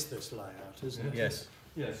 that is this layout, isn't it? Yes.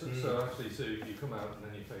 Yeah, so actually, so you come out and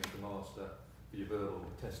then you face the master for your verbal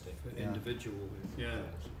testing. For individual.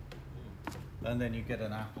 And then you get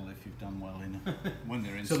an apple if you've done well when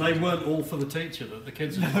they're in. So they weren't all for the teacher, that the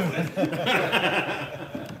kids were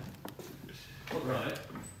Right.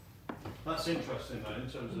 That's interesting, though, in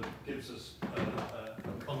terms of gives us a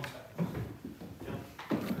context.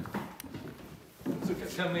 So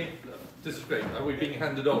can we, this is great, are we being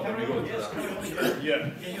handed off? Are we going to that?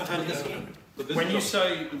 But When you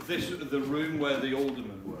say this, the room where the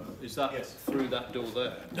aldermen were, is that through that door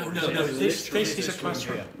there? No, this is a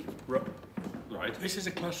classroom. Right. This is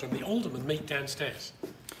a classroom. The aldermen meet downstairs.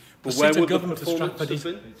 But The where seat of would the government of performance Stratford is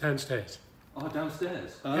have been? downstairs. Oh,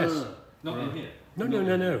 downstairs? Yes. Not in here?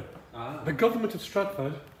 No. Ah. The government of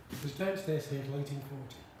Stratford was downstairs here in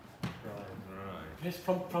 1940. Right. Yes,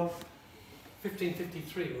 from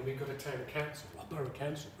 1553, when we got a town council, a borough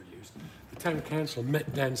council produced, the town council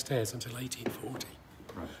met downstairs until 1840.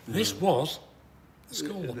 Right. This was the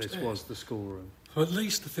school upstairs. This was the schoolroom. For at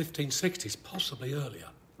least the 1560s, possibly earlier.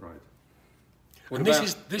 Right. And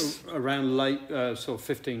this is around late sort of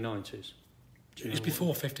 1590s? Do you It's know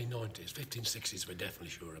before 1590s. 1560s we're definitely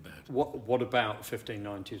sure about. What about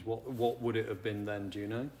 1590s? What would it have been then? Do you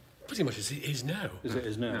know? Pretty much as it is now. As it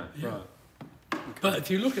is now, Yeah. right? But if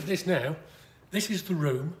you look at this now, this is the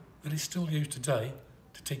room that is still used today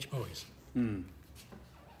to teach boys. Hmm.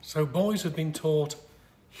 So boys have been taught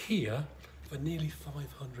here for nearly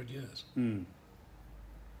 500 years. Hmm.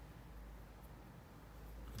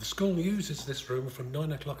 The school uses this room from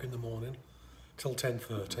 9 o'clock in the morning till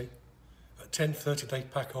 10:30. At 10:30 they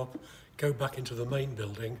pack up, go back into the main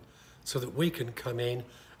building so that we can come in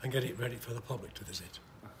and get it ready for the public to visit.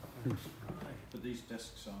 But these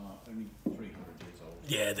desks are only 300 years old.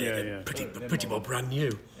 Yeah, they're Yeah. pretty well brand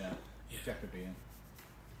new. Yeah, Yeah. Jacobean.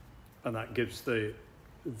 And that gives the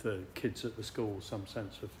kids at the school some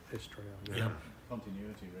sense of history. I guess. Yeah.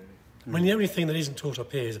 Continuity, really. I mean, the only thing that isn't taught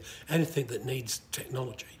up here is anything that needs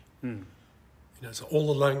technology. Hmm. You know, so all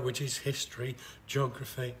the languages, history,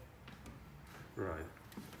 geography. Right.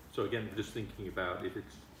 So again, just thinking about if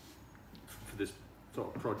it's for this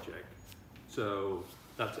sort of project, so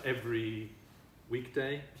that's every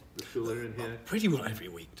weekday the school are in here? Pretty well every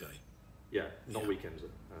weekday. Yeah, not Yeah. weekends.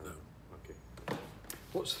 No. Okay.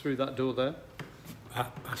 What's through that door there?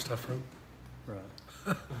 Our staff room. Right.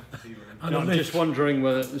 And No, a I'm lift. just wondering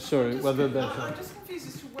whether there's I'm just confused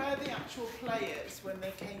as to where the actual players, when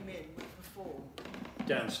they came in, would perform.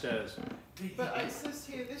 downstairs. But it says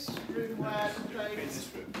here this room where the players,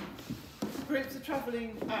 groups of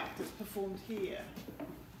travelling actors performed here,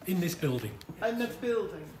 In this building. in the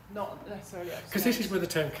building, not necessarily upstairs. Because this is where the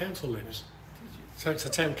town council lives. So it's the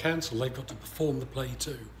town council, they've got to perform the play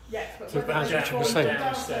too. Yes, but So whether as they Richard was perform saying-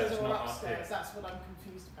 downstairs Downstairs, or not up upstairs, here. that's what I'm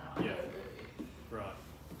confused about. Yeah. Right.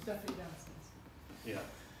 It's definitely downstairs. Yeah.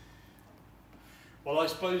 Well, I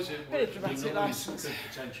suppose it Bit of would, dramatic the noise licence. could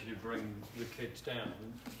potentially bring the kids down,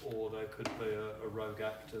 or there could be a rogue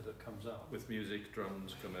actor that comes up. With music,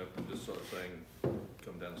 drums come up and just sort of saying,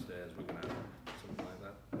 come downstairs, we're going to have something like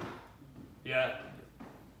that. Yeah.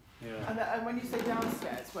 Yeah. And when you say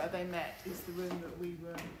downstairs, where they met is the room that we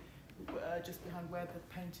were just behind where the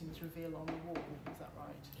paintings reveal on the wall. Is that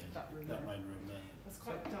right? That room That there. main room there. That's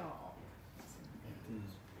quite dark. Mm.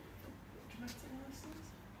 Dramatic license?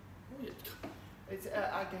 It's,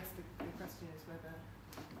 I guess the question is whether.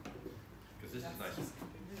 Because this is nice.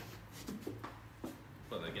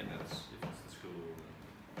 Well, again, that's if it's the school.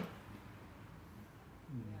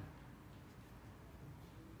 Yeah.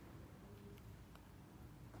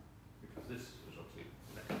 Because this was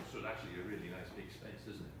obviously actually a really nice big space,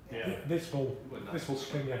 isn't it? Yeah. This will Well, this will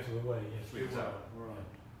spring out of the way, yes. Swings out. Right.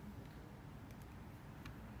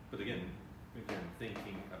 But again,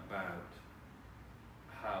 thinking about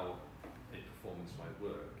how a performance might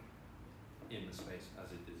work in the space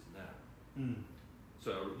as it is now. Mm.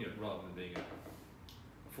 So, rather than being a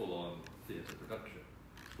full-on theatre production,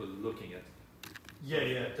 we're looking at Yeah.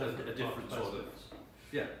 a different sort of.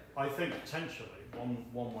 Yeah. I think potentially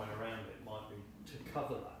one way around it might be to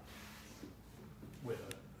cover that with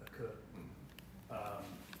a curtain,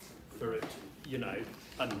 for it,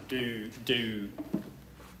 and do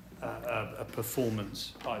a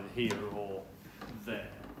performance either here or there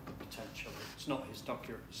potentially. It's not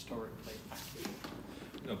historically accurate.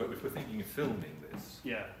 No, but if we're thinking of filming this,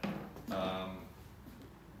 Yeah. and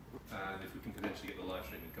if we can potentially get the live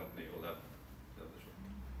streaming company or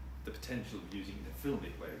the potential of using it in a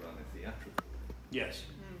filmic way rather than theatrical. Yes.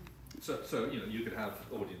 So you could have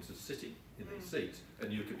audiences sitting in these seats,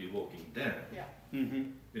 and you could be walking down, Yeah.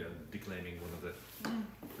 Mm-hmm. declaiming one of the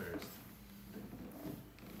various.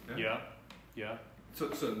 Yeah. Yeah. So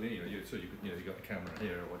you could you got a camera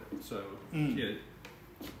here or whatever. So Mm.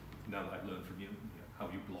 now that I've learned from you, how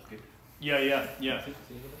you block it. Yeah.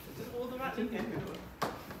 All the right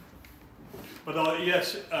But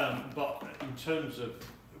yes, but in terms of,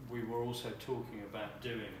 we were also talking about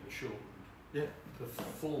doing the shortened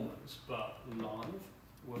performance, but live,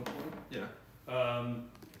 weren't we? Yeah.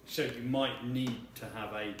 So you might need to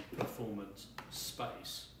have a performance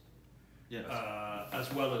space, Yes.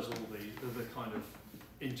 as well as all the kind of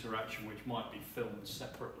interaction which might be filmed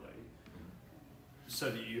separately,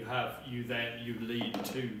 so that you lead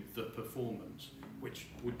to the performance, which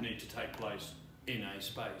would need to take place in a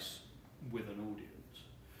space with an audience.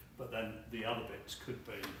 But then the other bits could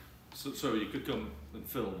be. So you could come and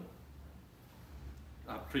film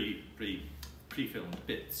pre-filmed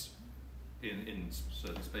bits in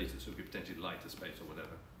certain spaces, so it could potentially light a space or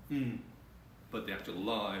whatever. But the actual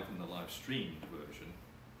live and the live streamed version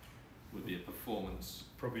would be a performance.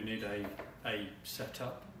 Probably need a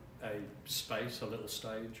setup, a space, a little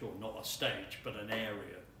stage, or not a stage, but an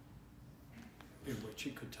area in which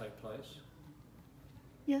it could take place.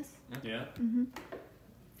 Yes. Yeah.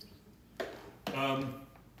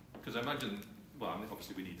 Because I imagine, well, I mean,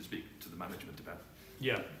 obviously we need to speak to the management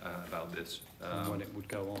about this. When it would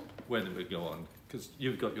go on. When it would go on. Because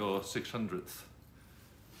you've got your 600th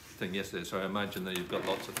thing yesterday, so I imagine that you've got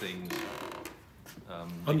lots of things.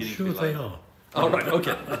 I'm sure they are. Oh, right,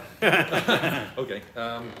 okay. Okay,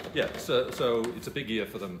 yeah, so it's a big year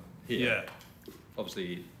for them here. Yeah.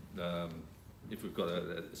 Obviously, if we've got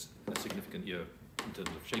a significant year in terms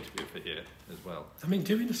of Shakespeare for here as well. I mean,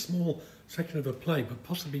 doing a small section of a play, but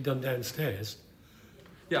possibly done downstairs,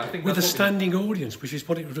 Yeah, I think with a that's what we- standing audience, which is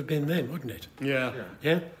what it would have been then, wouldn't it? Yeah. Yeah.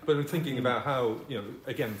 Yeah? But I'm thinking about how,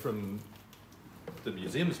 again, from the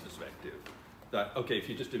museum's perspective, that, okay, if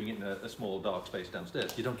you're just doing it in a small dark space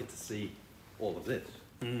downstairs, you don't get to see all of this.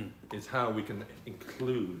 It's how we can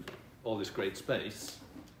include all this great space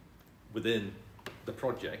within the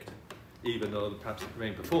project, even though perhaps the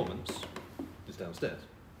main performance is downstairs.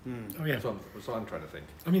 Oh, yeah. That's what I'm trying to think.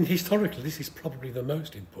 I mean, historically, this is probably the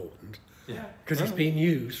most important, Yeah. because it's been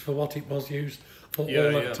used for what it was used for Yeah,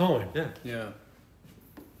 all that yeah. time. Yeah. Yeah.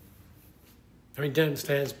 I mean,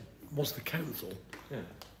 downstairs was the council. Yeah.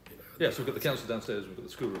 Yeah, so we've got the council downstairs, we've got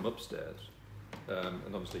the schoolroom upstairs,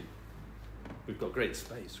 and obviously we've got great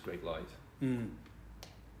space, great light.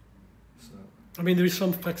 So, I mean, there is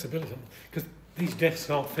some flexibility, because these desks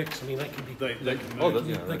aren't fixed. I mean, they can be, They can oh, move.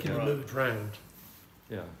 yeah, they can right. be moved round.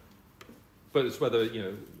 yeah. But it's whether,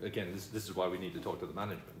 again, this is why we need to talk to the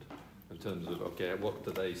management in terms of, okay, what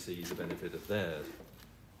do they see the benefit of theirs,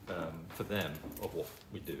 for them, of what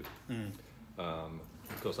we do.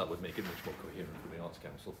 Of course, that would make it much more coherent with the Arts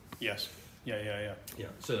Council. Yes. Yeah. Yeah.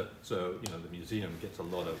 So the museum gets a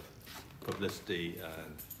lot of publicity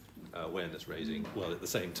and awareness raising, while at the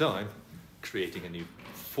same time creating a new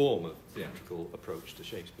form of theatrical approach to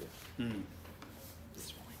Shakespeare. This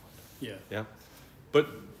is what we want. Yeah. Yeah.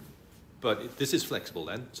 But this is flexible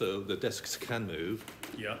then, so the desks can move.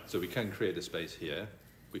 Yeah. So we can create a space here.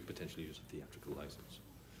 We could potentially use a theatrical license.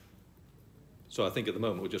 So I think at the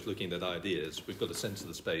moment we're just looking at ideas. We've got a sense of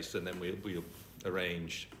the space, and then we'll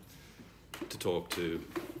arrange to talk to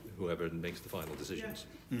whoever makes the final decisions.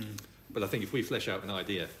 But I think if we flesh out an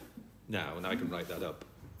idea now, and I can write that up,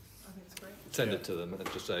 I think it's great. send it to them, and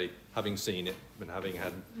just say, having seen it and having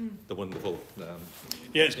had the wonderful Yeah, it's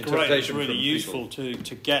great. It's interpretation really from useful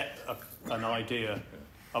to get an idea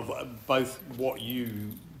of both what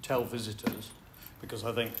you tell visitors, because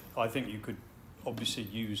I think you could obviously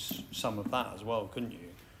use some of that as well, couldn't you?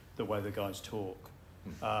 The way the guys talk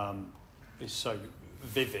is so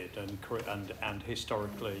vivid and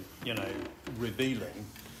historically, revealing.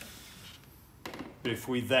 But if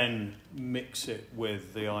we then mix it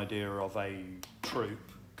with the idea of a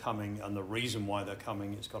troupe coming, and the reason why they're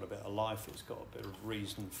coming, it's got a bit of life, it's got a bit of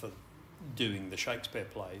reason for doing the Shakespeare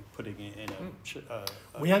play, putting it in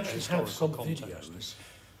a We actually historical have some context. videos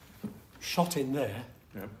shot in there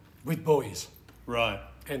Yeah. with boys Right.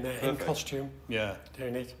 in there, in Perfect. costume, Yeah.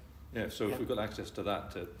 doing it. Yeah, so if we've got access to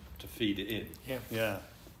that to feed it in. Yeah. Yeah.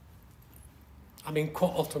 I mean,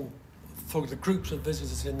 quite often for the groups of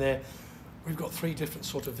visitors in there, we've got 3 different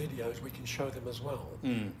sort of videos we can show them as well.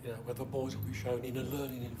 Where the boys will be shown in a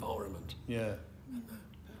learning environment. Yeah.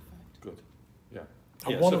 Good. Yeah.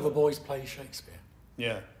 And Yeah, one so- of the boys plays Shakespeare,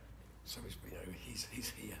 Yeah. so he's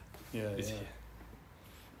here. Yeah. Is yeah.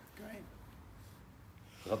 he? Great.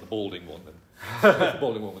 Is that the balding one then? The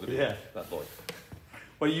balding one with the beard. Yeah. That boy.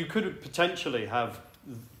 Well, you could potentially have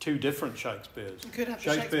 2 different Shakespeares. You could have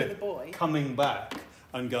the Shakespeare the boy. coming back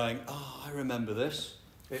and going, oh, I remember this.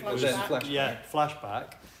 It was Flashback. Flashback. Yeah,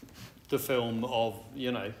 flashback. The film of,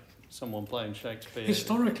 someone playing Shakespeare.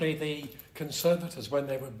 Historically, the conservators, when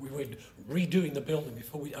we were redoing the building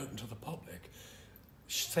before we opened to the public,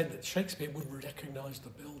 said that Shakespeare would recognise the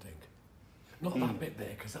building. Not that bit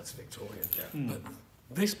there, because that's Victorian. But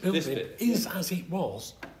this building bit. is as it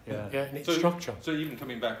was Yeah. in its structure. So even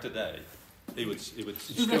coming back today, he would You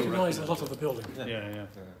still recognise a lot of the building. Yeah.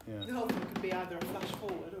 The whole thing could be either a flash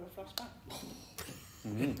forward or a flash back.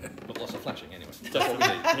 But lots of flashing anyway.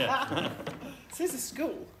 Definitely. Yeah. This is a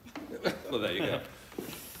school. Well, there you go.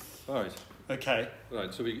 All right. Okay.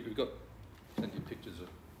 Right, so we've got plenty of pictures of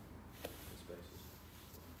the spaces.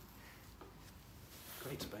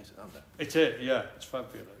 Great spaces, aren't there? It is, yeah. It's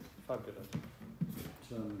fabulous. Fabulous.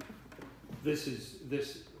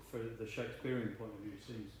 This for the Shakespearean point of view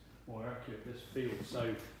seems more accurate. This feels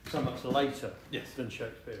so much later Yes. than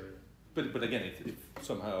Shakespearean. But again, if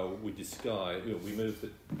somehow we disguise, we move the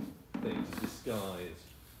things to disguise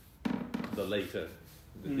the later,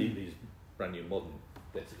 these brand new modern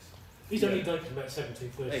desks. He's Yeah. only dated from about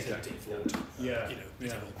 1730, Exactly. 1740. Yeah.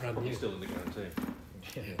 It's all brand new. Still in the guarantee.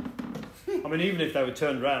 I mean, even if they were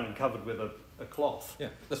turned around and covered with a cloth, Yeah,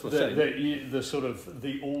 that's what I'm saying. the sort of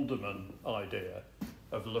the alderman idea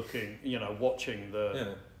of looking, watching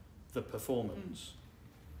the performance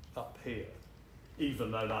up here,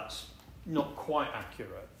 even though that's not quite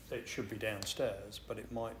accurate, it should be downstairs, but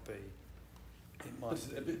it might be. But this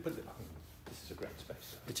is a great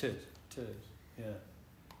space. It is. Yeah.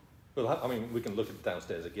 Well, I mean, we can look at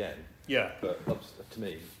downstairs again, Yeah. but to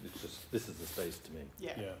me, it's just this is the space to me.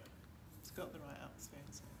 Yeah. Yeah. It's got the right atmosphere.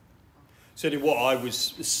 Hasn't it? Certainly, what I was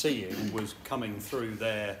seeing was coming through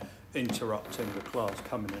there, interrupting the class,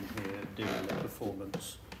 coming in here, doing the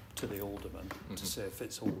performance to the alderman to see if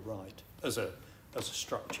it's all right as a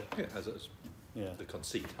structure. Yeah, as Yeah. the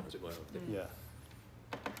conceit, as it were. Yeah.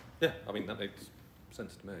 Yeah, I mean that makes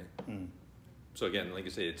sense to me. Mm. So again, like I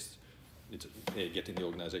say, it's getting the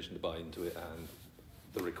organisation to buy into it and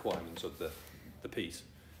the requirements of the piece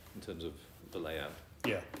in terms of the layout,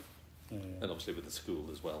 Yeah. and obviously with the school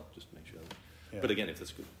as well, just to make sure. Yeah. But again, if the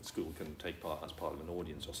school can take part as part of an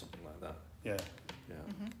audience or something like that, Yeah. yeah,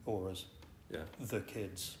 Or as yeah, the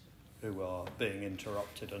kids who are being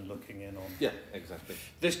interrupted and looking in on. yeah, exactly.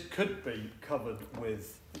 This could be covered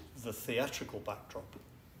with the theatrical backdrop,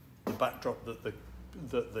 the backdrop that the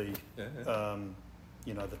the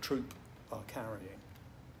troupe are carrying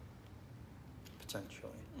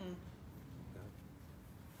potentially.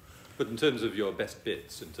 But in terms of your best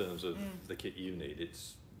bits, in terms of the kit you need,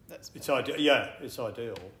 it's It's ideal. Yeah, it's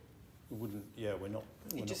ideal. We wouldn't. Yeah, we're not.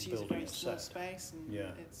 You We're just not use a building very a small set. space, and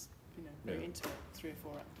Yeah. it's very Yeah. intimate. 3 or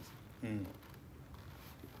 4 actors. Mm.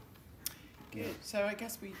 Good. So I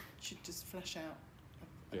guess we should just flesh out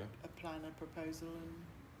Yeah. a plan, a proposal, and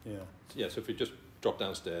Yeah. So if we just drop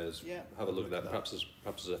downstairs, yeah. have a look at that, perhaps as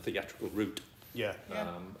a theatrical route. Yeah.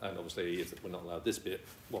 Yeah. And obviously, if we're not allowed this bit,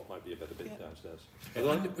 what might be a better bit Yeah. downstairs?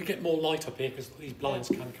 Well, we get more light up here because these blinds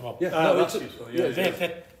can come up. That's useful. Yeah.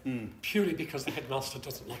 They're purely because the headmaster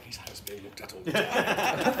doesn't like his house being looked at all the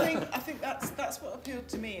time. I think that's what appealed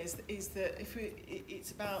to me is that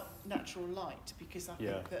it's about natural light, because I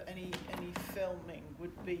Yeah. think that any filming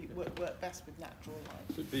would work best with natural light.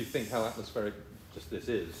 So do you think how atmospheric just this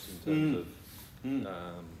is in terms of?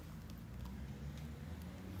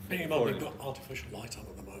 Being in mind, we've got artificial light on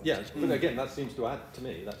at the moment. Yeah, but again, that seems to add to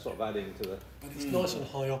me. That's sort of adding to the. But it's nice and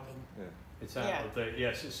high up. And It's out of the.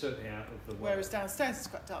 Yes, it's certainly out of the way. Whereas downstairs it's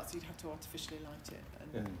quite dark, so you'd have to artificially light it,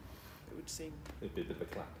 and it would seem. It'd be a bit of a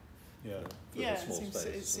clap. Yeah. With a small It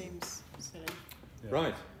space. seems silly. Yeah.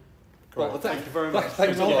 Right. Well, thank you very much.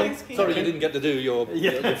 Thanks a lot. Thanks, Keith. Sorry you didn't get to do your full.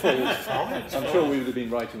 fine. I'm sure we would have been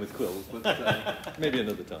writing with quills, but maybe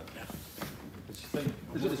another time.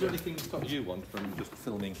 Is there anything you want from just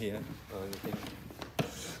filming here or anything?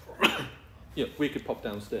 Yeah, we could pop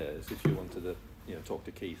downstairs if you wanted to, talk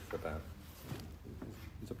to Keith about.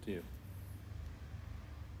 It's up to you.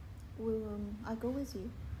 Well, I'll go with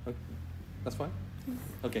you. Okay. That's fine.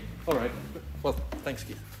 Okay. All right. Well, thanks,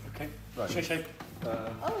 Keith. Okay. Right. Shake.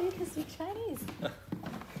 Oh, you can speak Chinese.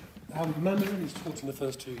 Mandarin is taught in the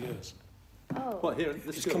first 2 years. Oh. What here?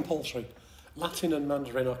 This It's is compulsory. Latin and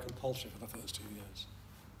Mandarin are compulsory for the first 2 years.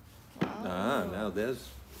 Ah, now there's.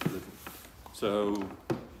 So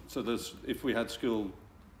there's. If we had school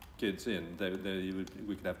kids in,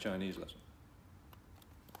 we could have Chinese lessons.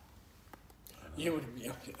 You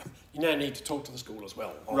now need to talk to the school as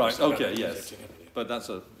well. Right, obviously, okay, about yes. it together, yeah. But that's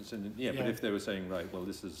but Yeah. if they were saying, right, well,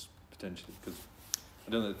 this is potentially, because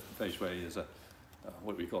I don't know if Feixue is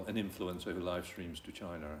what we call an influencer who live streams to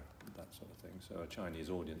China, that sort of thing. So a Chinese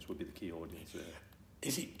audience would be the key audience there.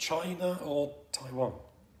 Is it China or Taiwan?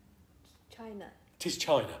 China. It is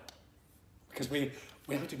China. Because we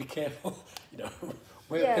have to be careful,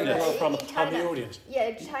 where Yeah, people but are from in and the China- audience. Yeah,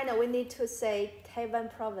 in China we need to say Taiwan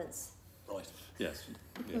province. Right. Yes.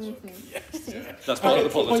 Yes. Yeah. That's part of the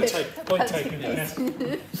Point politics. point taken. Yes.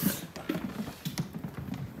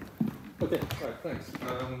 Okay, right, thanks.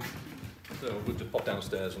 So we'll just pop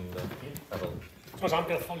downstairs and have a. Suppose I'm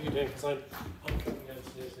going to follow you down because I'm coming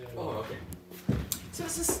downstairs there. Oh, okay. So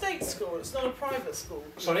it's a state school. It's not a private school.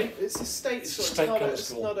 Sorry? It's a state It's a school. state grammar It's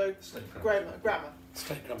school. not a grammar.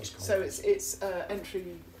 State grammar school. So it's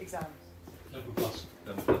entry exams. Level plus.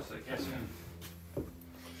 Yes.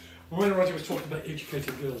 When Roger was talking about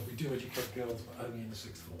educating girls, we do educate girls, but only in the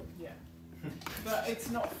 6th form. Yeah. But it's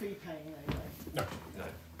not fee paying anyway. No.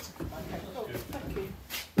 Okay, cool. Thank you.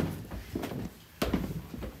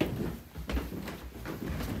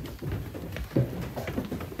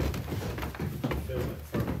 Film it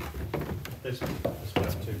from this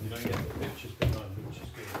perspective. You don't get the pictures behind, which is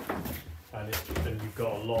good. And you've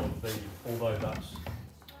got a lot of although that's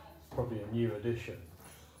probably a new addition,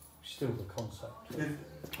 still the concept.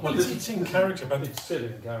 Well, it's in character, but It's still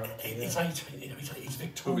in character. it's yeah. 18, you know, it's But we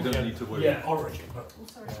Victorian don't need to worry. Yeah. origin, but Oh,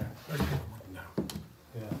 sorry. Yeah. most people wouldn't know.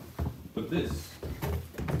 Yeah. But this,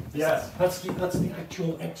 Yeah. That's the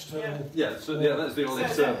actual external. yeah, so yeah, that's the only So,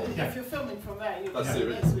 external. if you're filming from there, you That's can the see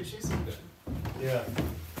ori- this, which is Yeah.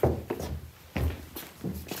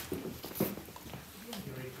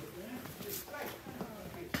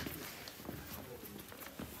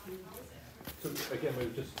 So again, we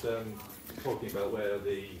were just talking about where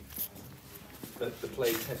the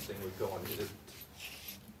play testing would go on. Is it,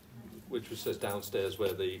 which was says downstairs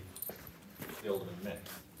where the aldermen met.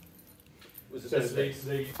 Was it So this?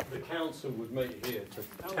 the council would meet here to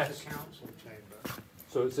That was test. the council chamber.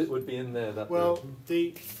 So it would be in there that. Well,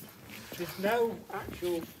 there's no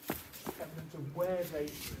actual evidence of where they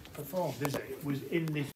performed, is it? It was in this